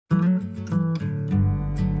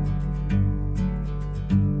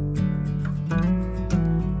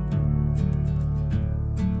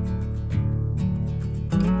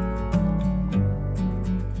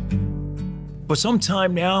For some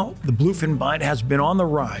time now, the bluefin bite has been on the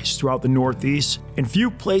rise throughout the Northeast, and few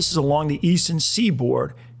places along the eastern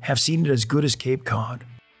seaboard have seen it as good as Cape Cod.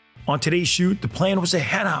 On today's shoot, the plan was to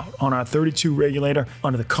head out on our 32 Regulator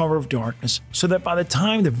under the cover of darkness, so that by the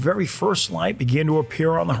time the very first light began to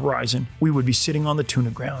appear on the horizon, we would be sitting on the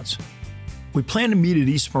tuna grounds. We planned to meet at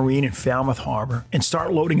East Marine in Falmouth Harbor and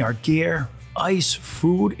start loading our gear, ice,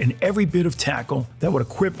 food, and every bit of tackle that would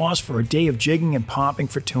equip us for a day of jigging and popping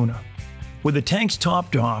for tuna. With the tanks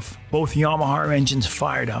topped off, both Yamaha engines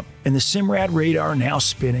fired up, and the Simrad radar now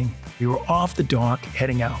spinning, we were off the dock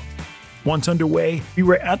heading out. Once underway, we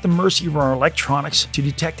were at the mercy of our electronics to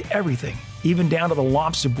detect everything, even down to the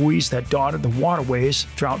lobster buoys that dotted the waterways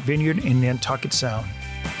throughout Vineyard and Nantucket Sound.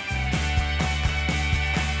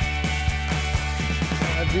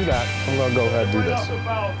 I'd do that. I'm gonna go ahead and do this.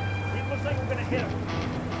 It looks like we're gonna hit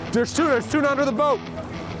him. There's tuna under the boat.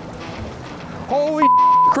 Holy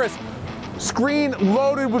Chris, screen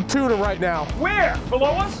loaded with tuna right now. Where?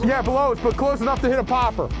 Below us? Yeah, below us, but close enough to hit a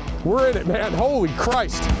popper. We're in it, man. Holy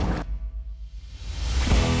Christ.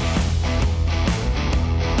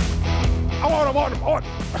 I'm on.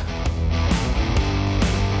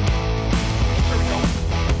 There we go.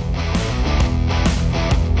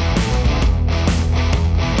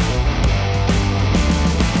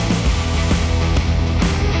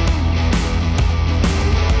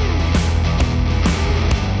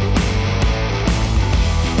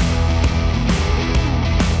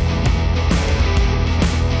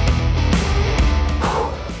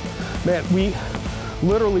 Man, we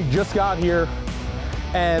literally just got here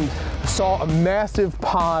and saw a massive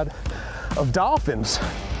pod of dolphins.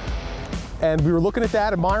 And we were looking at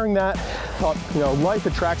that, admiring that, thought, you know, life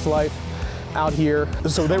attracts life out here.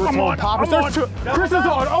 So they were throwing poppers. Chris is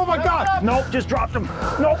on, oh my God. Nope, just dropped him.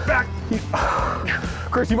 Nope, back.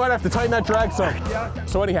 Chris, you might have to tighten that drag some.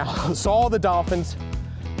 So anyhow, saw the dolphins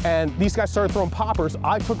and these guys started throwing poppers.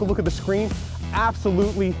 I took a look at the screen,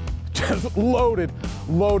 absolutely just loaded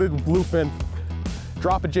bluefin.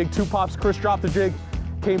 Drop a jig, 2 pops, Chris dropped the jig,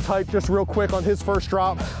 came tight just real quick on his first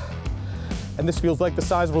drop. And this feels like the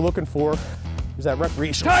size we're looking for. Is that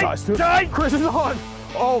recreational size too? Tight! Chris is on,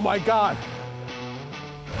 oh my God.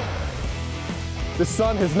 The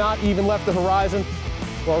sun has not even left the horizon.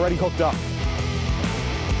 We're already hooked up.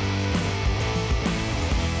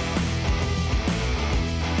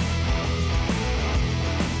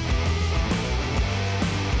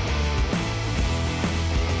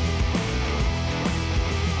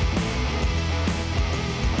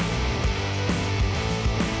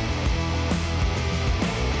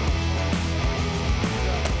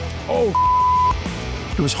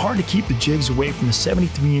 It was hard to keep the jigs away from the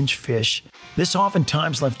 73-inch fish. This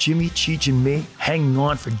oftentimes left Jimmy, Cheech, and me hanging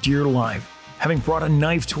on for dear life, having brought a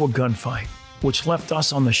knife to a gunfight, which left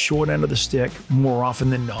us on the short end of the stick more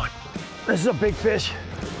often than not. This is a big fish.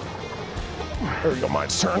 There we go,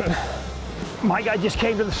 mine's turning. My guy just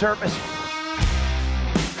came to the surface.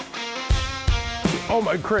 Oh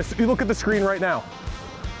my, Chris, you look at the screen right now.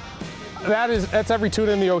 That's every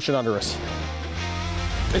tuna in the ocean under us.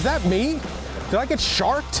 Is that me? Did I get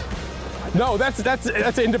sharked? No, that's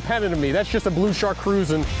independent of me. That's just a blue shark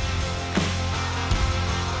cruising.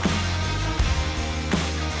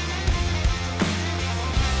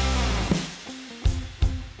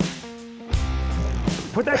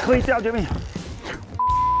 Put that cleat down, Jimmy.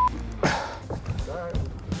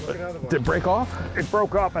 Did it break off? It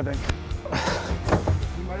broke off, I think.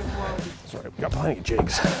 That's right, we got plenty of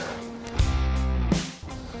jigs.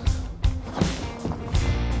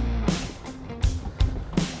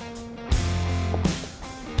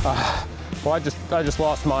 Well, I just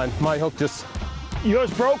lost mine. My hook just...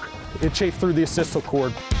 Yours broke? It chafed through the assist hook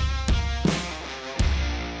cord.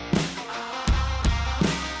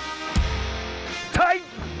 Tight!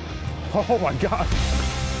 Oh my God.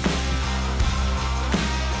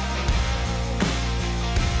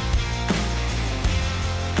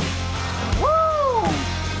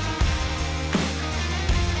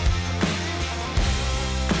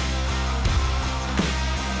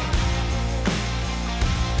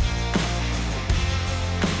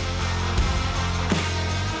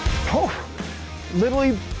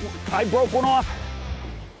 Literally, I broke one off.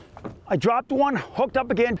 I dropped one, hooked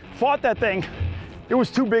up again, fought that thing. It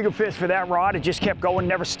was too big a fish for that rod. It just kept going,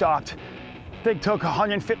 never stopped. Thing took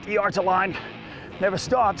 150 yards of line, never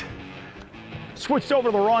stopped. Switched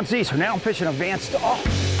over to the Ron Z, so now I'm fishing a Van Stahl.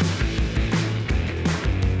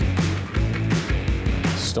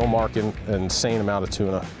 Still marking an insane amount of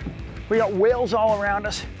tuna. We got whales all around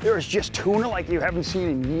us. There is just tuna like you haven't seen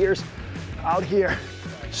in years out here.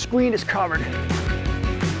 Screen is covered.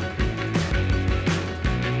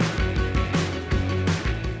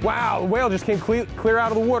 Wow, the whale just came clear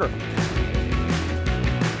out of the water.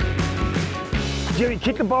 Jimmy,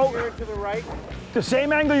 kick the boat. To the right. The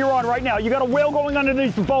same angle you're on right now. You got a whale going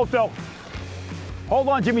underneath the boat, though. Hold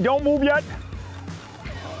on, Jimmy, don't move yet.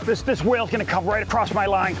 This whale's gonna come right across my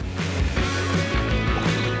line.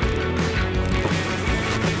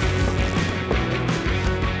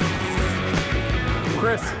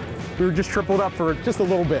 Chris, we were just tripled up for just a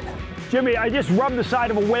little bit. Jimmy, I just rubbed the side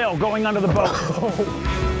of a whale going under the boat.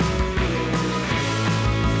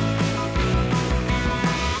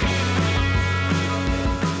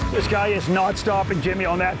 This guy is not stopping Jimmy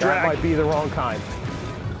on that drag. That might be the wrong kind.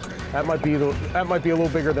 That might be a little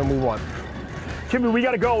bigger than we want. Jimmy, we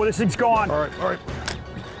gotta go. This thing's gone. All right, all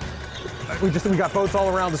right. We got boats all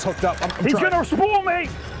around us hooked up. He's gonna spool me.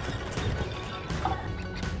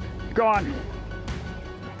 Gone.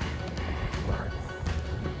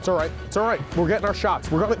 It's all right. It's all right. We're getting our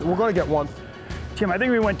shots. We're gonna get one. Jim, I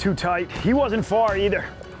think we went too tight. He wasn't far either.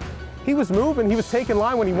 He was moving. He was taking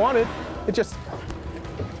line when he wanted. It just.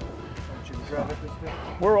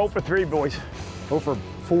 We're 0 for 3, boys. 0 for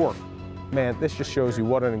 4. Man, this just shows you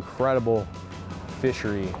what an incredible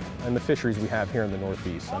fishery and the fisheries we have here in the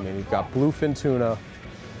Northeast. I mean, we've got bluefin tuna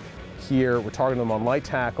here. We're targeting them on light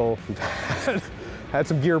tackle. We've had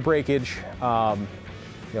some gear breakage, you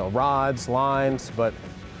know, rods, lines, but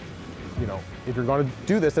you know, if you're going to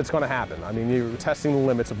do this, that's going to happen. I mean, you're testing the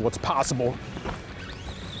limits of what's possible.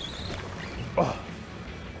 Oh,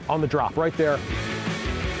 on the drop, right there.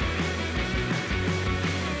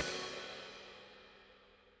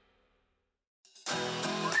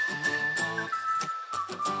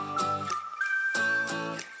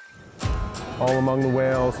 All among the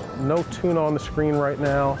whales. No tuna on the screen right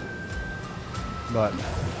now, but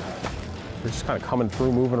they're just kind of coming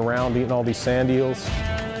through, moving around, eating all these sand eels.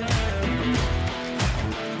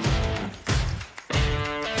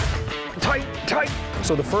 Tight, tight.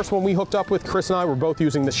 So the first one we hooked up with, Chris and I were both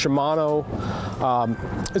using the Shimano.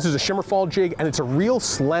 This is a shimmerfall jig, and it's a real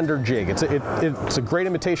slender jig. It's a great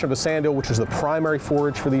imitation of a sand eel, which is the primary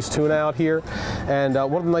forage for these tuna out here. And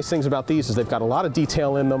one of the nice things about these is they've got a lot of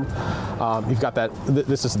detail in them. You've got that.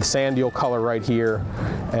 This is the sand eel color right here,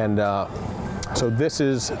 and so this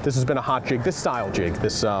has been a hot jig. This style jig,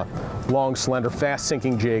 this long, slender, fast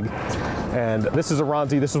sinking jig. And this is a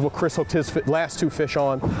Ronzi. This is what Chris hooked his last 2 fish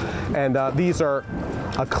on. And these are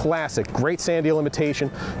a classic, great sand eel imitation.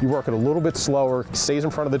 You work it a little bit slower, stays in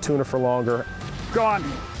front of the tuna for longer. Gone,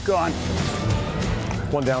 gone.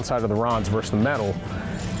 One downside of the Ronz versus the metal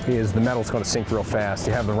is the metal's going to sink real fast.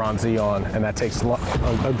 You have the Ronzi on, and that takes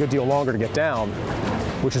a good deal longer to get down,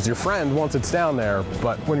 which is your friend once it's down there.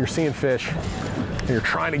 But when you're seeing fish and you're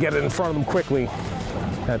trying to get it in front of them quickly,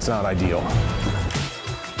 that's not ideal.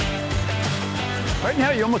 Right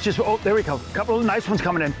now, you almost just, oh, there we go. A couple of nice ones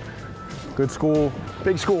coming in. Good school.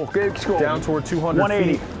 Big school, big school. Down toward 200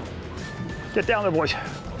 180. feet. Get down there, boys.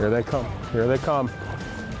 Here they come, here they come.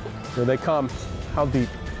 Here they come. How deep?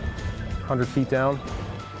 100 feet down?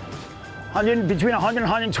 Between 100 and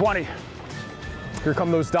 120. Here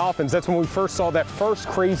come those dolphins. That's when we first saw that first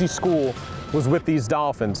crazy school was with these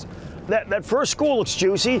dolphins. That first school looks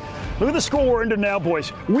juicy. Look at the school we're into now,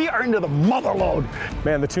 boys. We are into the mother load.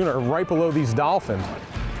 Man, the tuna are right below these dolphins.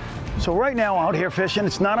 So right now out here fishing,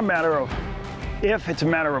 it's not a matter of if, it's a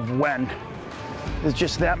matter of when. There's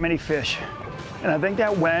just that many fish. And I think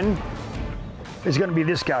that when is gonna be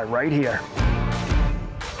this guy right here.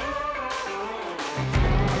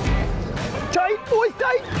 Tight, boys,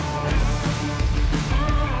 tight.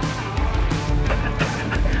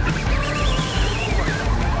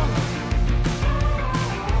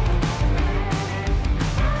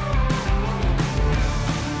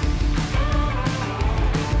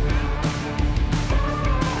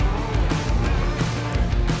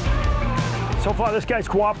 So far, this guy's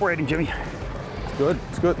cooperating, Jimmy. It's good,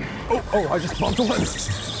 it's good. Oh, I just bumped a limb.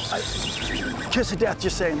 Kiss of death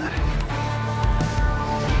just saying that.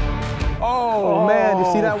 Oh man, you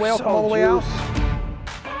see that whale so come all the way out?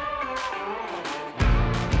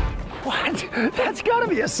 What? That's gotta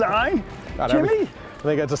be a sign. God, Jimmy? I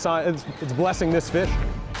think it's a sign, it's blessing this fish.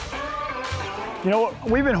 You know what?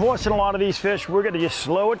 We've been horsing a lot of these fish. We're gonna just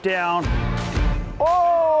slow it down.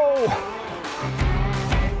 Oh!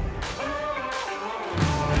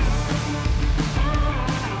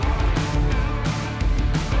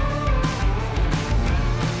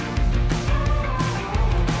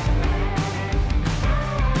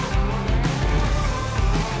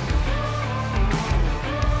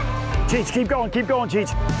 Cheech, keep going,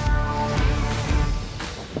 Cheech.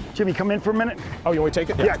 Jimmy, come in for a minute. Oh, you want to take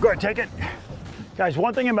it? Yeah, go ahead, take it. Guys,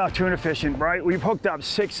 one thing about tuna fishing, right? We've hooked up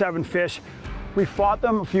 6, 7 fish. We fought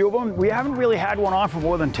them, a few of them. We haven't really had one on for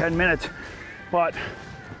more than 10 minutes. But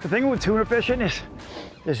the thing with tuna fishing is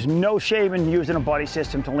there's no shame in using a buddy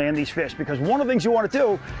system to land these fish, because one of the things you want to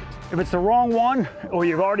do, if it's the wrong one or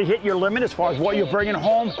you've already hit your limit as far as what you're bringing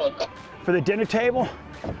home for the dinner table,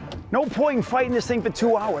 no point in fighting this thing for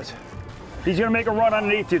 2 hours. He's going to make a run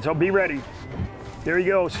underneath you, so be ready. There he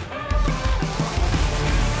goes.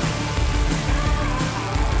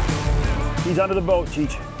 He's under the boat,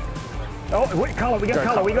 Cheech. Oh, wait, color, we got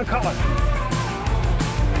color, we got color.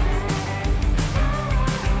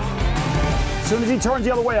 As soon as he turns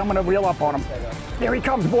the other way, I'm gonna reel up on him. There he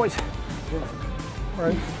comes, boys. All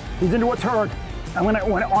right. He's into a turn.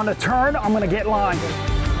 On the turn, I'm gonna get line.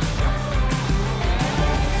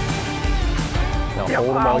 Now hold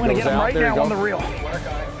him while I'm gonna he goes get him out. right There now on the reel.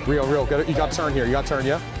 Reel, get it. You got turn here, you got turn,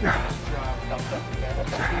 yeah?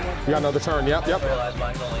 You got another turn, yep.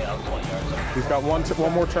 He's got one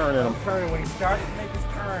more turn in him. When he starts to make his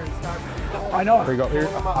turn, he starts to... I know. There you go, here.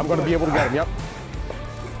 I'm gonna be able to get him, yep.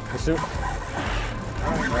 Let's do it.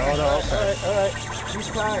 All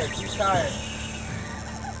right. He's tired.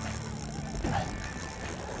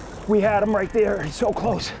 We had him right there. He's so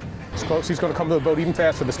close. He's close. He's going to come to the boat even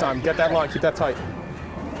faster this time. Get that line. Keep that tight.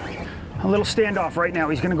 A little standoff right now.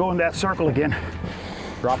 He's going to go in that circle again.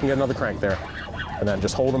 Drop and get another crank there. And then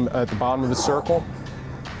just hold him at the bottom of the circle.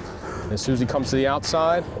 As soon as he comes to the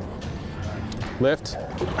outside, lift,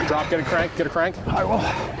 drop, get a crank. I will.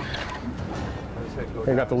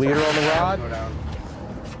 You got the leader on the rod.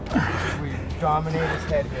 We dominate his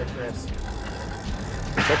head here, Chris.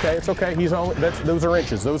 It's okay. He's only, those are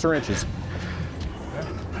inches.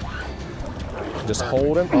 Just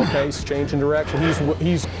hold him. Okay, he's changing direction.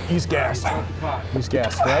 He's gassed. He's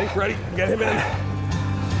gassed. Ready? Get him in.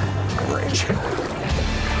 Range.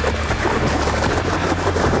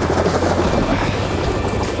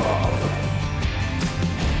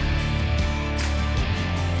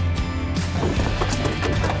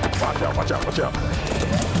 Watch out.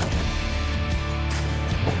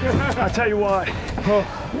 I'll tell you what.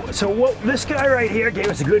 So this guy right here gave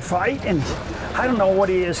us a good fight, and I don't know what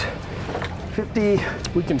he is. 50.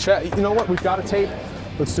 We can chat. You know what? We've got a tape.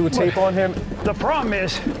 Let's do a tape on him. The problem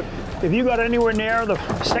is, if you got anywhere near the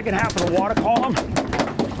second half of the water column,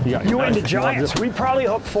 you into giants. We probably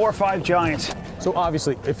hooked 4 or 5 giants. So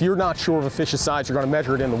obviously, if you're not sure of a fish's size, you're going to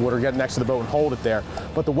measure it in the water, get next to the boat and hold it there.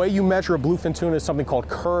 But the way you measure a bluefin tuna is something called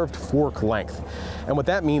curved fork length. And what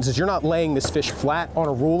that means is you're not laying this fish flat on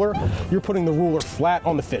a ruler, you're putting the ruler flat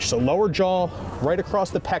on the fish. So lower jaw, right across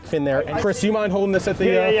the pec fin there. And Chris, do you mind holding this at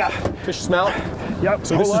the fish's mouth? Yep.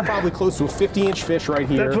 So this is probably close to a 50-inch fish right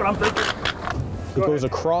here. That's what I'm thinking. It goes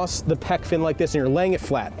across the pec fin like this, and you're laying it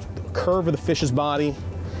flat. Curve of the fish's body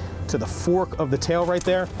to the fork of the tail right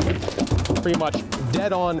there. Pretty much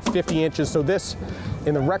dead on 50 inches. So this,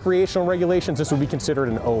 in the recreational regulations, this would be considered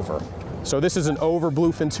an over. So this is an over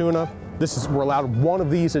bluefin tuna. We're allowed 1 of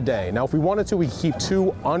these a day. Now, if we wanted to, we could keep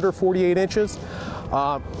 2 under 48 inches.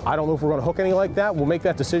 I don't know if we're going to hook any like that. We'll make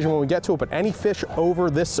that decision when we get to it. But any fish over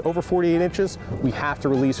 48 inches, we have to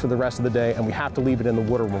release for the rest of the day, and we have to leave it in the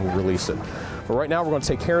water when we release it. But right now, we're going to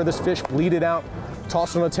take care of this fish, bleed it out,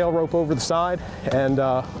 toss it on a tail rope over the side, and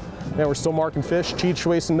man, we're still marking fish. Cheech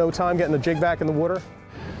wasting no time getting the jig back in the water.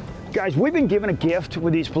 Guys, we've been given a gift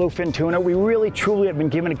with these bluefin tuna. We really, truly have been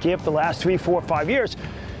given a gift the last 3, 4, 5 years.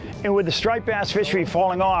 And with the striped bass fishery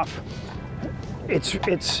falling off,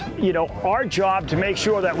 it's our job to make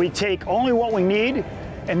sure that we take only what we need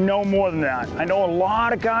and no more than that. I know a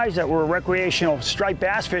lot of guys that were recreational striped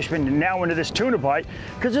bass fishermen and now into this tuna bite,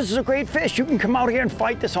 because this is a great fish. You can come out here and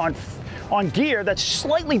fight this on gear that's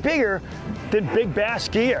slightly bigger than big bass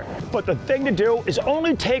gear. But the thing to do is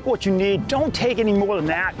only take what you need. Don't take any more than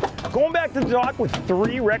that. Going back to the dock with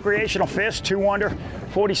 3 recreational fish, 2 under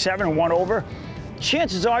 47 and 1 over,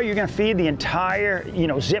 chances are you're gonna feed the entire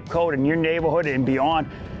zip code in your neighborhood and beyond.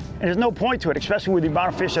 And there's no point to it, especially with the amount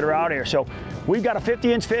of fish that are out here. So we've got a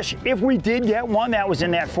 50-inch fish. If we did get one that was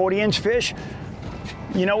in that 40-inch fish,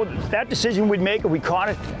 that decision we'd make if we caught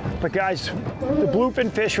it. But guys, the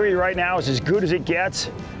bluefin fishery right now is as good as it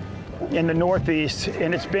gets in the Northeast,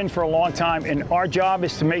 and it's been for a long time. And our job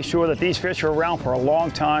is to make sure that these fish are around for a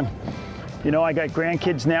long time. I got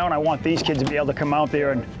grandkids now, and I want these kids to be able to come out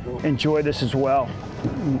there and enjoy this as well.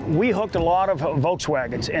 We hooked a lot of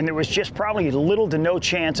Volkswagens, and there was just probably little to no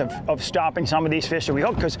chance of stopping some of these fish that we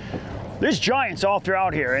hooked, because there's giants all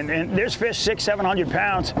throughout here, and there's fish 600, 700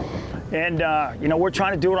 pounds. And, we're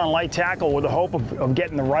trying to do it on light tackle with the hope of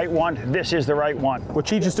getting the right one. This is the right one. What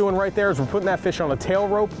Cheech is doing right there is we're putting that fish on a tail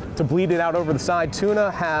rope to bleed it out over the side. Tuna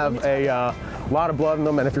have a A lot of blood in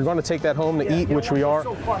them, and if you're going to take that home to eat, which we are,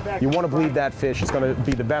 you want to bleed that fish. It's going to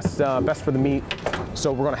be the best for the meat.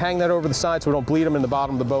 So we're going to hang that over the side so we don't bleed them in the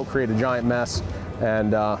bottom of the boat, create a giant mess,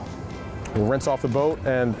 and we'll rinse off the boat,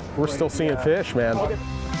 and we're still seeing fish, man.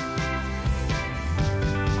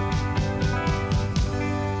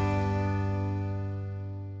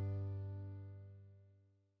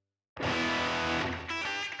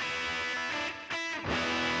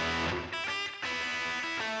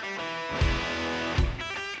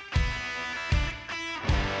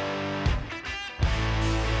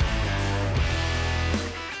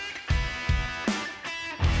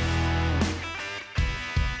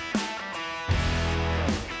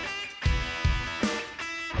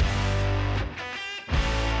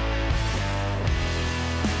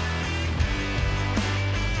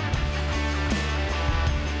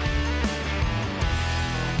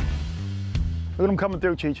 Look at them coming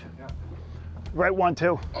through, Cheech. Yeah. Right one,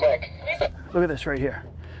 too. Quick. Look at this right here.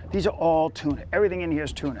 These are all tuna. Everything in here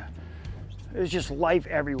is tuna. There's just life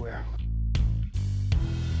everywhere.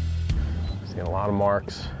 Seeing a lot of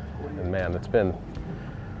marks, and man, it's been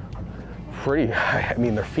pretty, I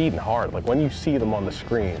mean, they're feeding hard. Like when you see them on the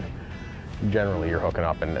screen, generally you're hooking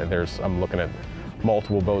up, and I'm looking at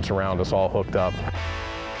multiple boats around us all hooked up.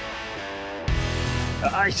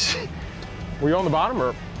 Were you on the bottom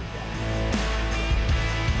or?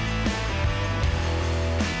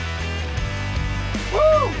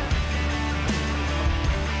 Woo!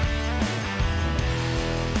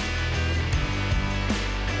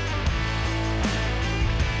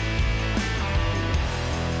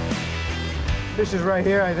 This is right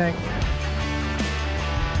here, I think.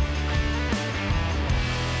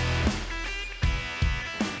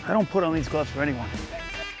 I don't put on these gloves for anyone.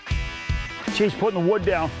 Cheech putting the wood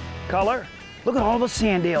down. Color. Look at all the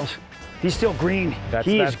sand eels. He's still green.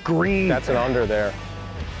 He is green. That's an under there.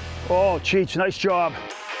 Oh, Cheech, nice job.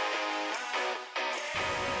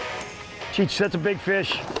 Cheech, that's a big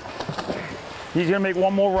fish. He's gonna make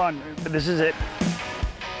one more run, but this is it.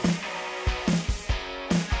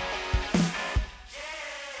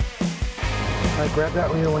 All right, grab that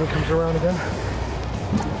one when he comes around again.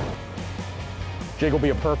 Jig will be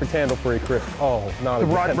a perfect handle for you, Chris. Oh, not the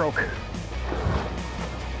again. rod broke.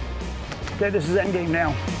 Okay, this is endgame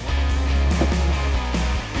now.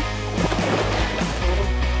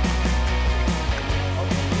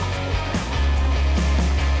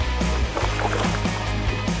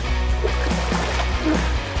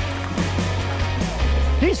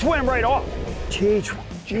 He swam right off. Jeez,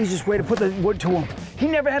 Jesus, way to put the wood to him. He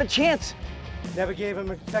never had a chance. Never gave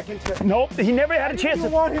him a second to... Nope, he never had a chance. You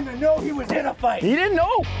want him to know he was in a fight. He didn't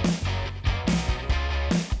know.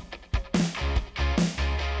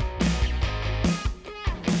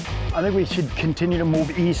 I think we should continue to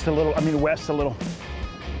move east a little, west a little.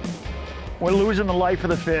 We're losing the life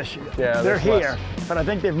of the fish. Yeah, they're here, but I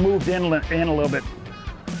think they've moved in a little bit.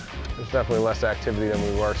 There's definitely less activity than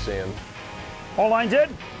we were seeing. All lines in?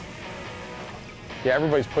 Yeah,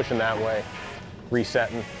 everybody's pushing that way,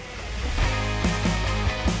 resetting.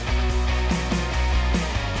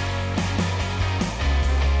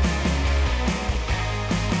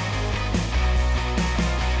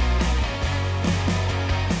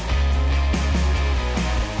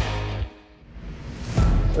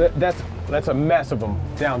 That's a mess of them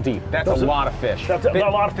down deep. That's a lot of fish. That's a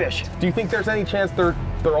lot of fish. Do you think there's any chance they're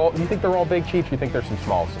all? Do you think they're all big Cheech? Do you think there's some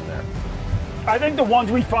smalls in there? I think the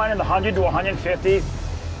ones we find in the 100 to 150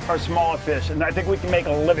 are smaller fish, and I think we can make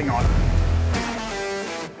a living on them.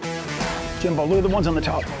 Jimbo, look at the ones on the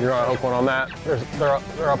top. You're gonna hook one on that.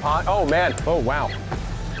 They're up high. Oh man. Oh wow.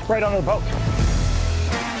 Right under the boat.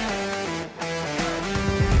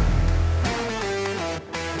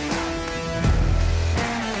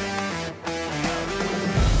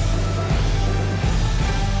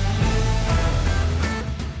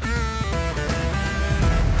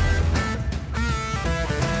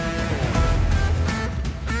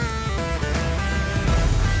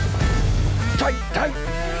 Tight.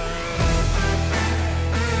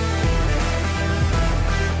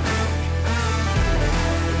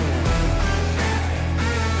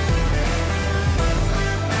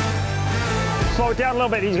 Slow it down a little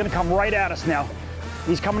bit. He's going to come right at us now.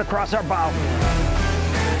 He's coming across our bow.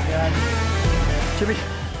 Jimmy.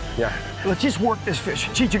 Yeah. Let's just work this fish.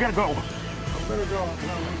 Cheech, you got to go. I'm going to go.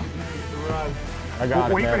 I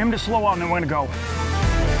got it, Wait for him to slow on, then we're going to go.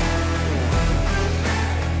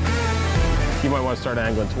 You might want to start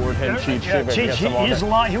angling toward him, Cheech. Yeah, Cheech, he's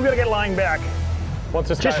lying. He's got to get lying back. Once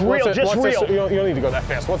this just guy, reel. You don't need to go that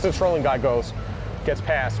fast. Once this trolling guy gets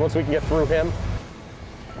past, once we can get through him.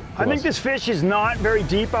 I think this fish is not very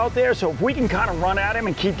deep out there, so if we can kind of run at him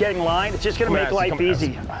and keep getting lined, it's just going to make life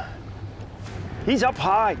easy. He's up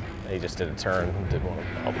high. He just did a turn. Didn't want to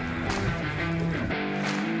help.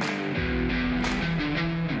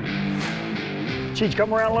 Cheech,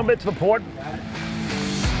 come around a little bit to the port.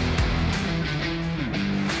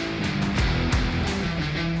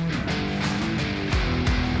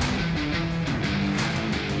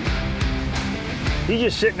 He's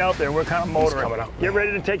just sitting out there. We're kind of motoring. Coming up. Get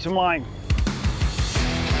ready to take some line.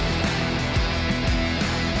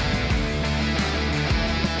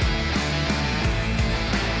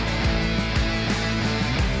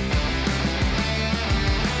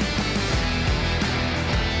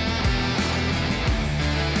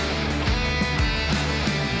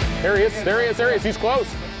 There he is, there he is, there he is. He's close.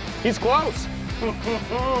 He's close.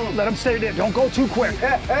 Let him stay there. Don't go too quick.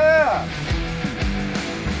 Yeah.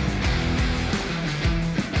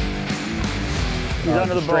 He's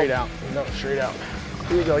under the boat. Straight out. No, straight out.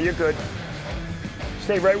 Here you go. You're good.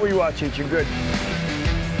 Stay right where you are, Cheech. You're good.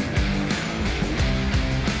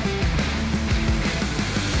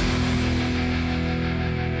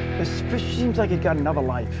 This fish seems like it got another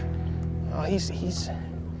life. Oh, he's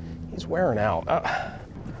wearing out. I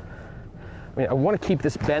mean, I want to keep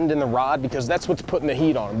this bend in the rod because that's what's putting the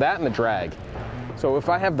heat on him, that and the drag. So if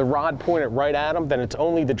I have the rod pointed right at him, then it's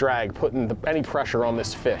only the drag putting any pressure on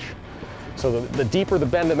this fish. So the deeper the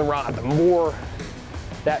bend in the rod, the more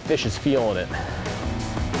that fish is feeling it.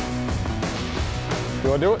 You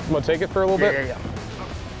want to do it? You want to take it for a little bit? Yeah.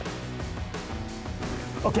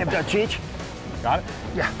 Okay, I'm done, Cheech. Got it?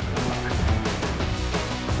 Yeah.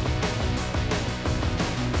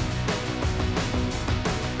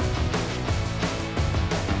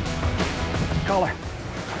 Collar.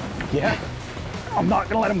 Yeah. I'm not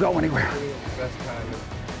gonna let him go anywhere.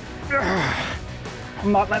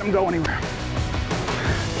 I'm not letting him go anywhere.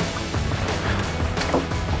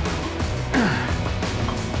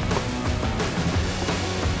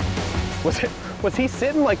 Was he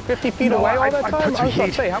sitting like 50 feet No, away all that I time? put some I was about to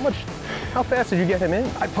heat. say, how fast did you get him in?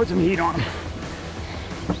 I put some heat on him.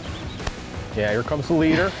 Yeah, here comes the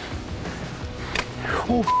leader.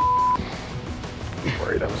 Oh,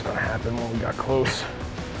 Worried that was gonna happen when we got close.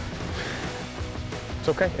 It's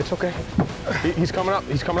okay, it's okay. He's coming up,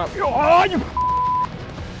 he's coming up. oh, you.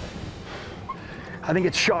 I think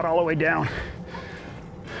it's shot all the way down.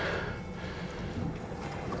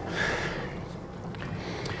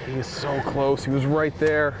 He is so close, he was right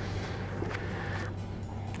there.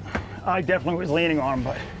 I definitely was leaning on him,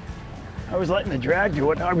 but I was letting the drag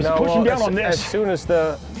do it. I was pushing down on this.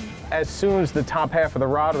 As soon as the top half of the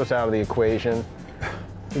rod was out of the equation,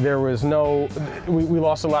 there was no, we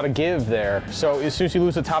lost a lot of give there. So as soon as you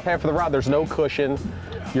lose the top half of the rod, there's no cushion.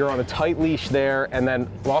 You're on a tight leash there, and then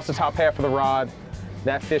lost the top half of the rod.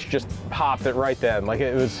 That fish just popped it right then. Like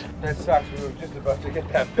it was. That sucks. We were just about to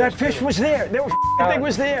get that fish. That fish was there. That thing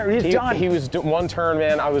was there. He's done. He was one turn,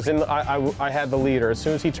 man. I was in. I had the leader. As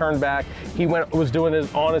soon as he turned back, he was doing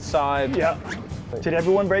it on his side. Yeah. Did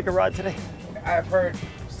everyone break a rod today? I've heard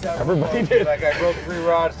several. Everybody did. Like I broke 3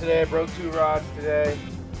 rods today. I broke 2 rods today.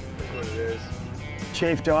 That's what it is.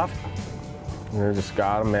 Chafed off. And I just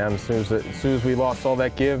got him, man. As soon as we lost all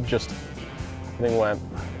that give, just everything went.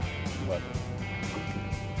 But.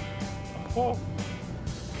 Oh.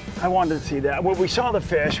 I wanted to see that. Well, we saw the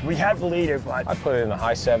fish. We had the leader, but I put it in the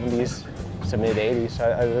high 70s to mid 80s.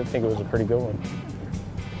 I think it was a pretty good one.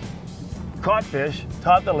 caught fish.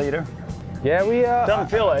 Taught the leader. Yeah, we Doesn't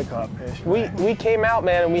feel like caught fish. we came out,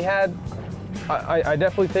 man, and we had. I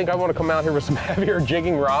definitely think I want to come out here with some heavier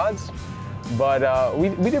jigging rods, but we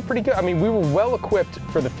did pretty good. I mean, we were well equipped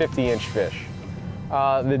for the 50-inch fish.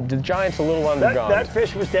 The Giant's a little undergone. That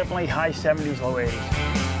fish was definitely high 70s, low 80s.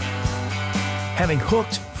 Having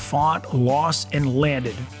hooked, fought, lost, and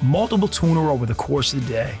landed multiple tuna over the course of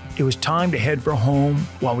the day, it was time to head for home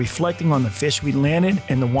while reflecting on the fish we landed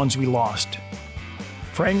and the ones we lost.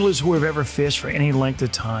 For anglers who have ever fished for any length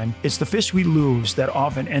of time, it's the fish we lose that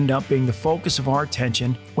often end up being the focus of our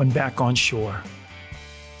attention when back on shore.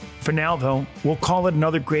 For now, though, we'll call it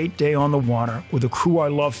another great day on the water with a crew I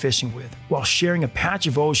love fishing with, while sharing a patch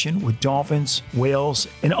of ocean with dolphins, whales,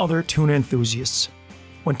 and other tuna enthusiasts.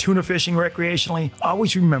 When tuna fishing recreationally,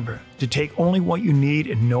 always remember to take only what you need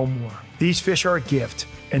and no more. These fish are a gift,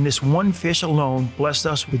 and this one fish alone blessed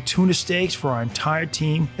us with tuna steaks for our entire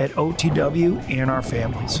team at OTW and our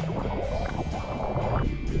families.